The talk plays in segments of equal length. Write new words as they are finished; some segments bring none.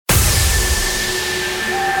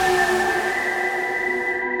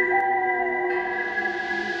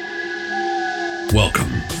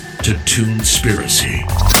Welcome to Toonspiracy,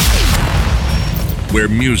 where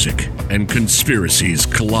music and conspiracies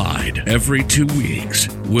collide. Every 2 weeks,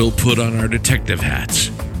 we'll put on our detective hats,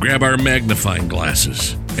 grab our magnifying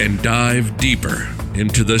glasses, and dive deeper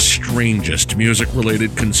into the strangest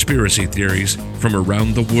music-related conspiracy theories from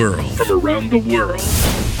around the world.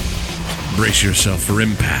 Brace yourself for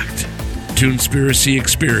impact. Toonspiracy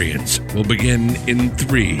Experience will begin in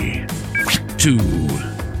 3, 2,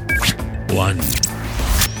 1.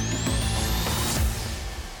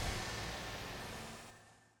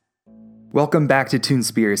 Welcome back to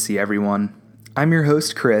Toonspiracy, everyone. I'm your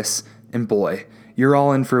host, Chris, and boy, you're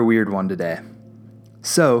all in for a weird one today.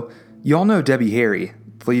 So, you all know Debbie Harry,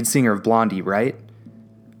 the lead singer of Blondie, right?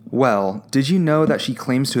 Well, did you know that she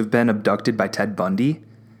claims to have been abducted by Ted Bundy?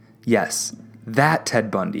 Yes, that Ted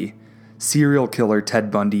Bundy. Serial killer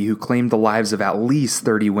Ted Bundy who claimed the lives of at least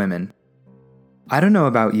 30 women. I don't know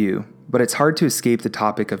about you, but it's hard to escape the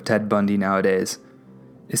topic of Ted Bundy nowadays.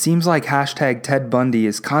 It seems like hashtag Ted Bundy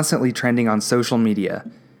is constantly trending on social media.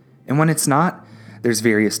 And when it's not, there's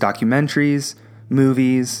various documentaries,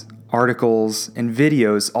 movies, articles, and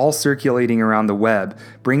videos all circulating around the web,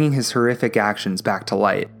 bringing his horrific actions back to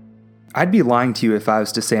light. I'd be lying to you if I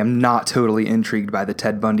was to say I'm not totally intrigued by the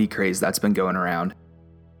Ted Bundy craze that's been going around.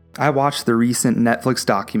 I watched the recent Netflix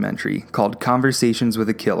documentary called Conversations with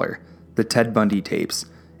a Killer, the Ted Bundy tapes,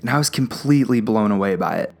 and I was completely blown away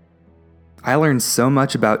by it. I learned so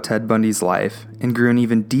much about Ted Bundy's life and grew an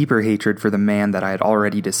even deeper hatred for the man that I had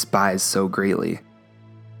already despised so greatly.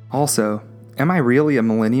 Also, am I really a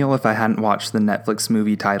millennial if I hadn't watched the Netflix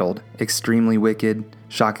movie titled Extremely Wicked,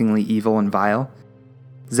 Shockingly Evil and Vile?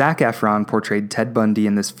 Zac Efron portrayed Ted Bundy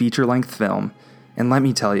in this feature-length film, and let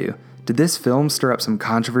me tell you, did this film stir up some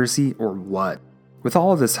controversy or what? With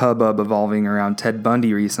all of this hubbub evolving around Ted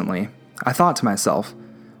Bundy recently, I thought to myself,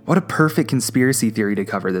 what a perfect conspiracy theory to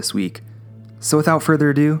cover this week. So without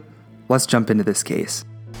further ado, let's jump into this case.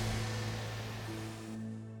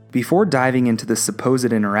 Before diving into the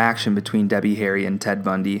supposed interaction between Debbie Harry and Ted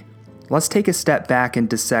Bundy, let's take a step back and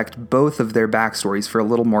dissect both of their backstories for a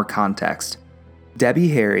little more context. Debbie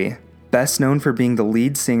Harry, best known for being the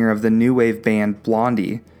lead singer of the new wave band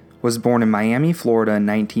Blondie, was born in Miami, Florida in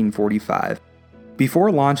 1945.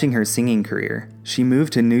 Before launching her singing career, she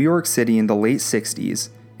moved to New York City in the late 60s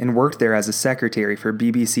and worked there as a secretary for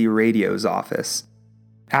BBC Radio's office.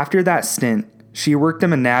 After that stint, she worked a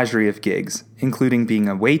menagerie of gigs, including being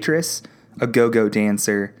a waitress, a go-go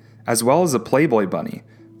dancer, as well as a Playboy bunny,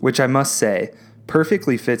 which I must say,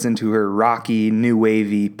 perfectly fits into her rocky, new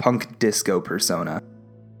wavy, punk disco persona.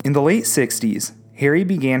 In the late 60s, Harry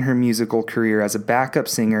began her musical career as a backup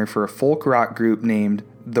singer for a folk rock group named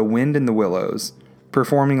The Wind in the Willows,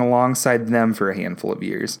 performing alongside them for a handful of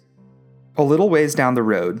years. A little ways down the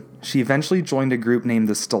road, she eventually joined a group named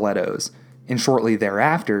the Stilettos, and shortly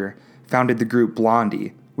thereafter, founded the group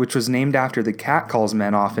Blondie, which was named after the catcalls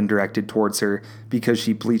men often directed towards her because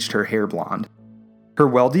she bleached her hair blonde. Her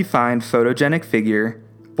well-defined photogenic figure,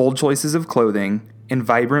 bold choices of clothing, and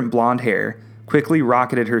vibrant blonde hair quickly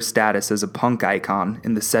rocketed her status as a punk icon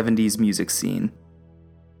in the 70s music scene.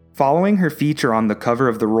 Following her feature on the cover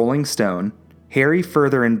of the Rolling Stone, Harry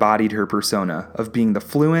further embodied her persona of being the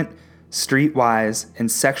fluent, streetwise,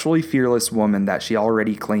 and sexually fearless woman that she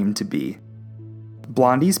already claimed to be.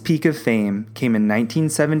 Blondie's peak of fame came in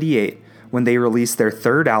 1978 when they released their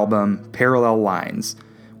third album, Parallel Lines,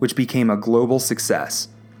 which became a global success.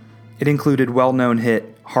 It included well-known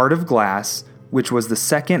hit Heart of Glass, which was the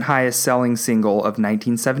second highest-selling single of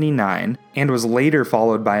 1979, and was later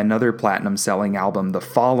followed by another platinum-selling album the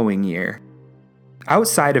following year.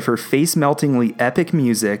 Outside of her face-meltingly epic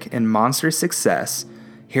music and monstrous success,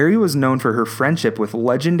 Harry was known for her friendship with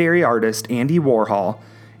legendary artist Andy Warhol,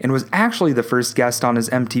 and was actually the first guest on his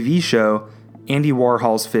MTV show, Andy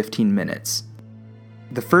Warhol's 15 Minutes.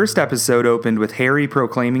 The first episode opened with Harry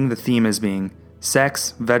proclaiming the theme as being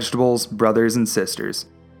sex, vegetables, brothers, and sisters.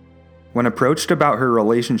 When approached about her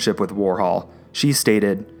relationship with Warhol, she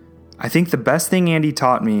stated, "I think the best thing Andy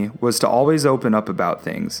taught me was to always open up about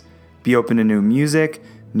things. Be open to new music,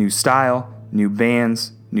 new style, new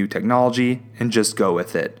bands, new technology, and just go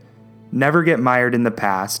with it. Never get mired in the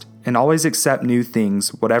past, and always accept new things,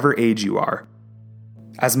 whatever age you are."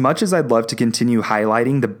 As much as I'd love to continue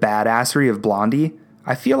highlighting the badassery of Blondie,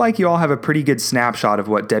 I feel like you all have a pretty good snapshot of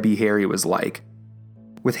what Debbie Harry was like.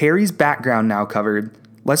 With Harry's background now covered,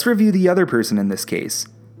 let's review the other person in this case,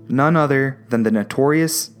 none other than the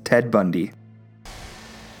notorious Ted Bundy.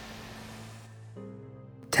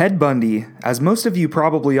 Ted Bundy, as most of you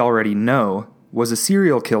probably already know, was a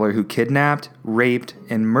serial killer who kidnapped, raped,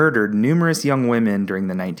 and murdered numerous young women during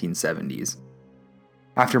the 1970s.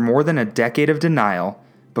 After more than a decade of denial,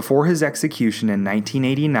 before his execution in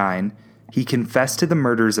 1989, he confessed to the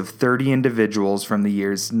murders of 30 individuals from the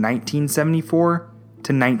years 1974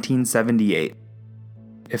 to 1978.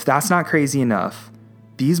 If that's not crazy enough,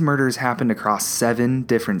 these murders happened across 7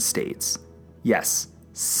 different states. Yes,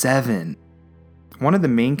 7. One of the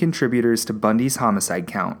main contributors to Bundy's homicide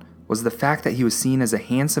count was the fact that he was seen as a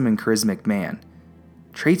handsome and charismatic man,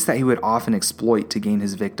 traits that he would often exploit to gain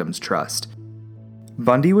his victims' trust.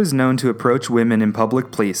 Bundy was known to approach women in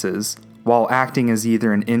public places while acting as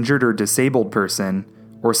either an injured or disabled person,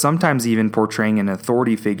 or sometimes even portraying an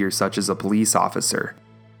authority figure such as a police officer.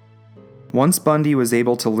 Once Bundy was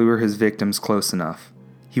able to lure his victims close enough,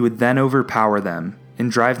 he would then overpower them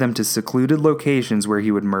and drive them to secluded locations where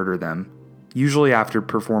he would murder them, usually after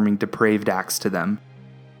performing depraved acts to them.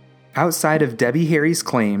 Outside of Debbie Harry's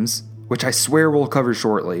claims, which I swear we'll cover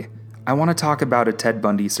shortly, I want to talk about a Ted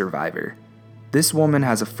Bundy survivor. This woman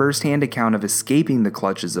has a first-hand account of escaping the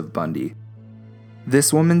clutches of Bundy.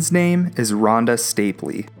 This woman's name is Rhonda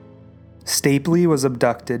Stapley. Stapley was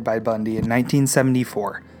abducted by Bundy in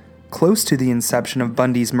 1974, close to the inception of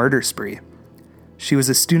Bundy's murder spree. She was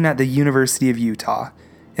a student at the University of Utah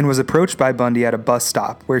and was approached by Bundy at a bus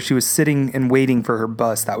stop where she was sitting and waiting for her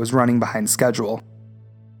bus that was running behind schedule.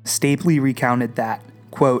 Stapley recounted that,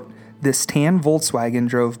 quote, "This tan Volkswagen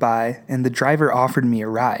drove by and the driver offered me a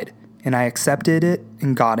ride, and I accepted it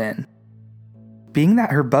and got in." Being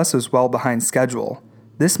that her bus was well behind schedule,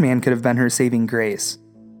 this man could have been her saving grace.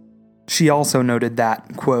 She also noted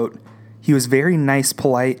that, quote, "He was very nice,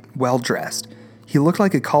 polite, well-dressed. He looked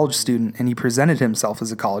like a college student and he presented himself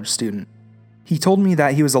as a college student. He told me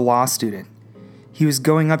that he was a law student. He was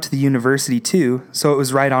going up to the university too, so it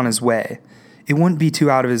was right on his way. It wouldn't be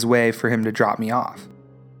too out of his way for him to drop me off."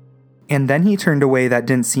 And then he turned away that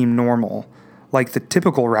didn't seem normal, like the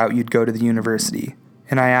typical route you'd go to the university.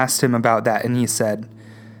 And I asked him about that and he said,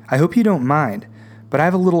 "I hope you don't mind, but I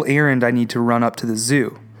have a little errand I need to run up to the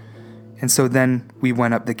zoo." And so then we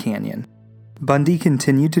went up the canyon. Bundy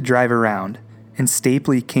continued to drive around, and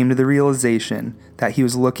Stapley came to the realization that he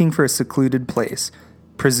was looking for a secluded place,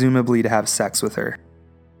 presumably to have sex with her.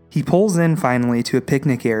 He pulls in finally to a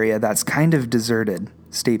picnic area that's kind of deserted,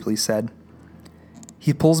 Stapley said.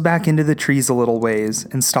 He pulls back into the trees a little ways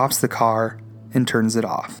and stops the car and turns it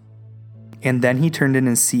off. And then he turned in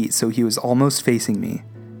his seat so he was almost facing me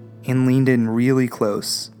and leaned in really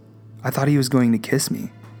close. I thought he was going to kiss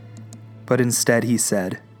me. But instead he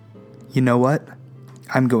said, "You know what?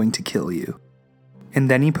 I'm going to kill you." And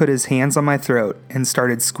then he put his hands on my throat and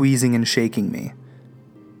started squeezing and shaking me.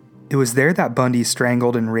 It was there that Bundy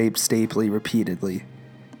strangled and raped Stapley repeatedly.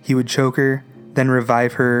 He would choke her, then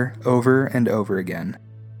revive her over and over again.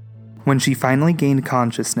 When she finally gained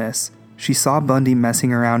consciousness, she saw Bundy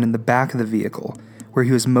messing around in the back of the vehicle, where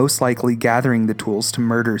he was most likely gathering the tools to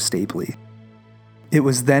murder Stapley. It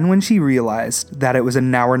was then when she realized that it was a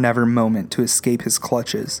now or never moment to escape his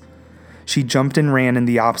clutches. She jumped and ran in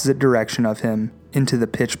the opposite direction of him into the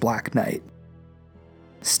pitch black night.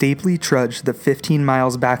 Stapley trudged the 15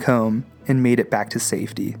 miles back home and made it back to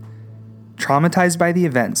safety. Traumatized by the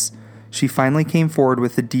events, she finally came forward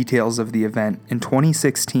with the details of the event in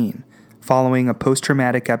 2016, following a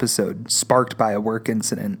post-traumatic episode sparked by a work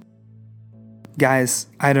incident. Guys,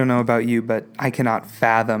 I don't know about you, but I cannot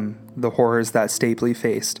fathom the horrors that Stapley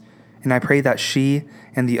faced, and I pray that she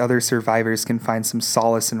and the other survivors can find some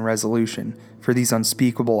solace and resolution for these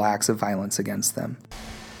unspeakable acts of violence against them.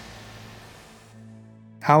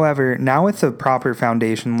 However, now with the proper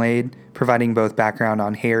foundation laid, providing both background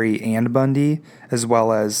on Harry and Bundy, as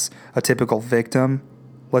well as a typical victim,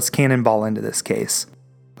 let's cannonball into this case.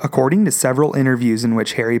 According to several interviews in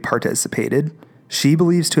which Harry participated, she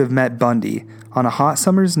believes to have met Bundy on a hot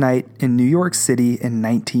summer's night in New York City in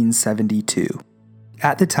 1972.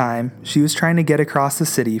 At the time, she was trying to get across the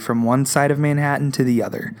city from one side of Manhattan to the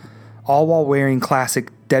other, all while wearing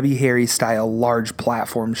classic Debbie Harry-style large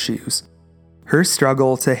platform shoes. Her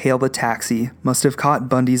struggle to hail the taxi must have caught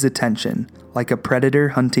Bundy's attention like a predator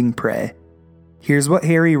hunting prey. Here's what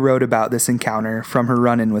Harry wrote about this encounter from her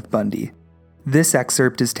run-in with Bundy. This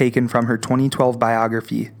excerpt is taken from her 2012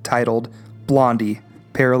 biography titled Blondie,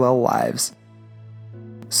 Parallel Lives.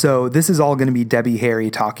 So this is all going to be Debbie Harry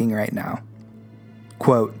talking right now.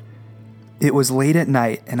 Quote, "It was late at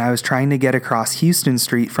night and I was trying to get across Houston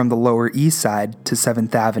Street from the Lower East Side to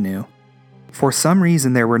 7th Avenue. For some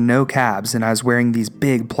reason there were no cabs and I was wearing these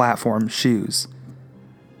big platform shoes.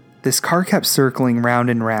 This car kept circling round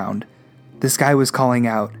and round. This guy was calling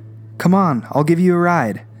out, 'Come on, I'll give you a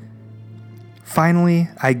ride.' Finally,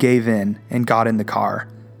 I gave in and got in the car.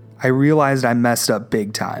 I realized I messed up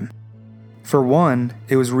big time. For one,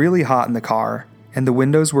 it was really hot in the car, and the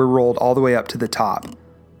windows were rolled all the way up to the top.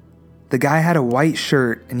 The guy had a white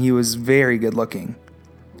shirt, and he was very good looking.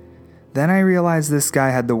 Then I realized this guy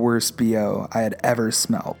had the worst BO I had ever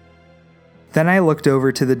smelled. Then I looked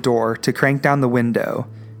over to the door to crank down the window,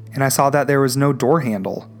 and I saw that there was no door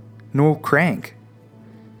handle, no crank.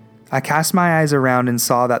 I cast my eyes around and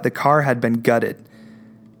saw that the car had been gutted.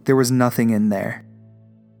 There was nothing in there.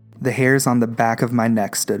 The hairs on the back of my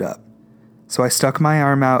neck stood up, so I stuck my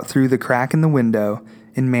arm out through the crack in the window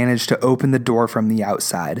and managed to open the door from the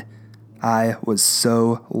outside. I was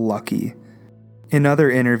so lucky. In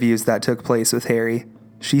other interviews that took place with Harry,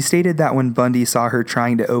 she stated that when Bundy saw her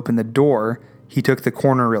trying to open the door, he took the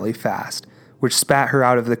corner really fast, which spat her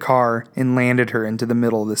out of the car and landed her into the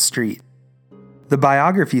middle of the street. The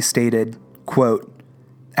biography stated, quote,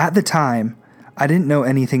 "At the time, I didn't know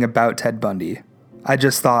anything about Ted Bundy. I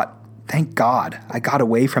just thought, thank God, I got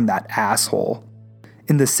away from that asshole."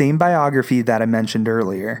 In the same biography that I mentioned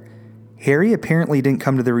earlier, Harry apparently didn't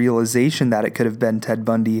come to the realization that it could have been Ted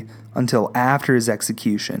Bundy until after his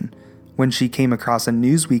execution, when she came across a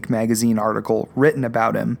Newsweek magazine article written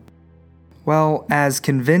about him. Well, as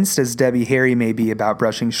convinced as Debbie Harry may be about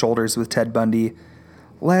brushing shoulders with Ted Bundy,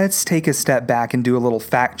 let's take a step back and do a little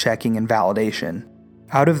fact-checking and validation.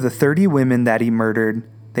 Out of the 30 women that he murdered,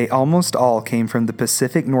 they almost all came from the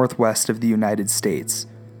Pacific Northwest of the United States.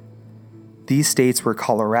 These states were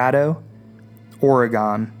Colorado,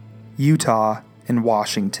 Oregon, Utah, and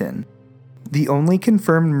Washington. The only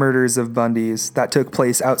confirmed murders of Bundy's that took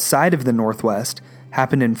place outside of the Northwest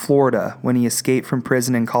happened in Florida when he escaped from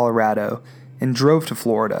prison in Colorado and drove to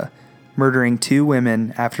Florida, murdering 2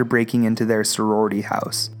 women after breaking into their sorority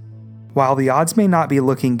house. While the odds may not be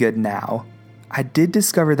looking good now, I did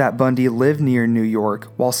discover that Bundy lived near New York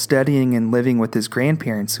while studying and living with his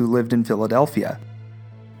grandparents who lived in Philadelphia.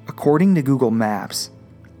 According to Google Maps,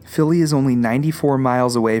 Philly is only 94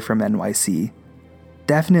 miles away from NYC.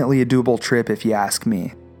 Definitely a doable trip if you ask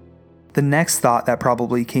me. The next thought that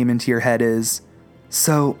probably came into your head is,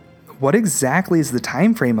 so what exactly is the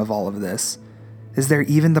time frame of all of this? Is there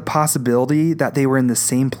even the possibility that they were in the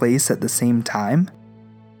same place at the same time?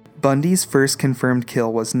 Bundy's first confirmed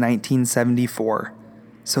kill was 1974,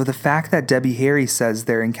 so the fact that Debbie Harry says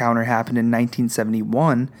their encounter happened in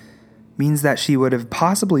 1971 means that she would have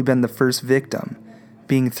possibly been the first victim,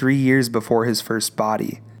 being 3 years before his first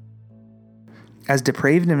body. As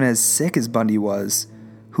depraved and as sick as Bundy was,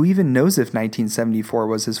 who even knows if 1974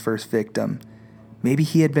 was his first victim? Maybe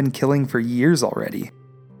he had been killing for years already.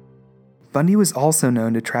 Bundy was also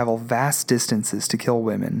known to travel vast distances to kill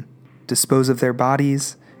women, dispose of their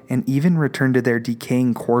bodies, and even return to their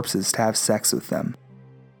decaying corpses to have sex with them.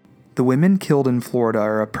 The women killed in Florida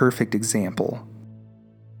are a perfect example.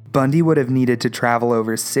 Bundy would have needed to travel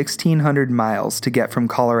over 1,600 miles to get from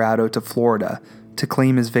Colorado to Florida to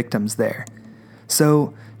claim his victims there.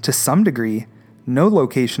 So, to some degree, no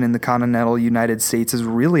location in the continental United States is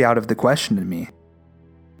really out of the question to me.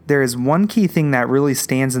 There is one key thing that really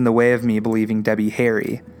stands in the way of me believing Debbie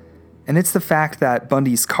Harry, and it's the fact that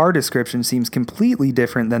Bundy's car description seems completely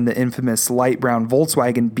different than the infamous light brown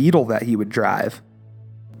Volkswagen Beetle that he would drive.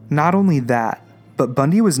 Not only that, but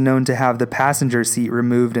Bundy was known to have the passenger seat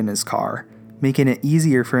removed in his car, making it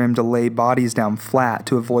easier for him to lay bodies down flat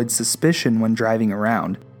to avoid suspicion when driving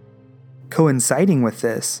around. Coinciding with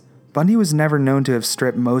this, Bundy was never known to have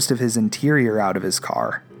stripped most of his interior out of his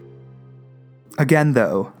car. Again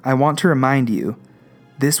though, I want to remind you,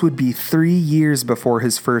 this would be 3 years before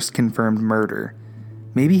his first confirmed murder.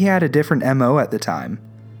 Maybe he had a different MO at the time.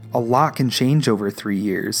 A lot can change over 3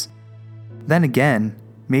 years. Then again,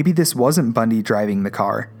 maybe this wasn't Bundy driving the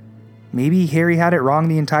car. Maybe Harry had it wrong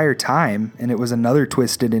the entire time, and it was another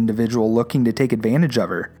twisted individual looking to take advantage of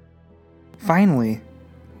her. Finally,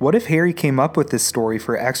 what if Harry came up with this story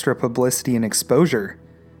for extra publicity and exposure?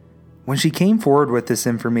 When she came forward with this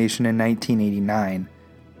information in 1989,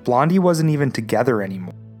 Blondie wasn't even together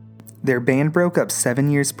anymore. Their band broke up 7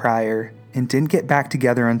 years prior and didn't get back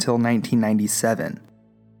together until 1997.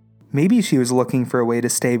 Maybe she was looking for a way to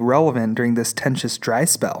stay relevant during this tenuous dry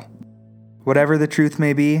spell. Whatever the truth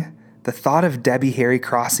may be, the thought of Debbie Harry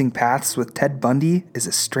crossing paths with Ted Bundy is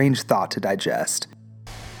a strange thought to digest.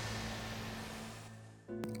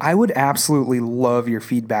 I would absolutely love your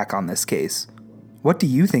feedback on this case. What do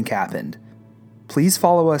you think happened? Please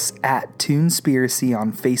follow us at Toonspiracy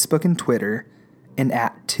on Facebook and Twitter, and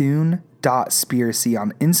at toon.spiracy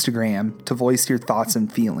on Instagram to voice your thoughts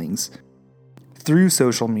and feelings. Through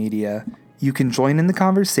social media, you can join in the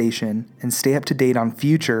conversation and stay up to date on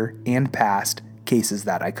future and past cases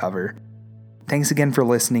that I cover. Thanks again for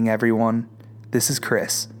listening, everyone. This is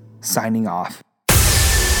Chris. signing off.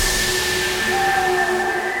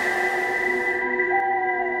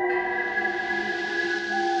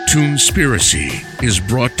 Toonspiracy is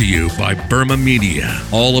brought to you by Burma Media.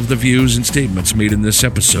 All of the views and statements made in this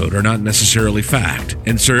episode are not necessarily fact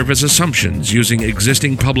and serve as assumptions using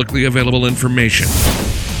existing publicly available information.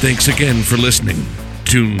 Thanks again for listening,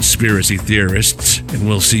 Toonspiracy theorists, and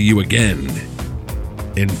we'll see you again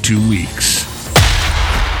in 2 weeks.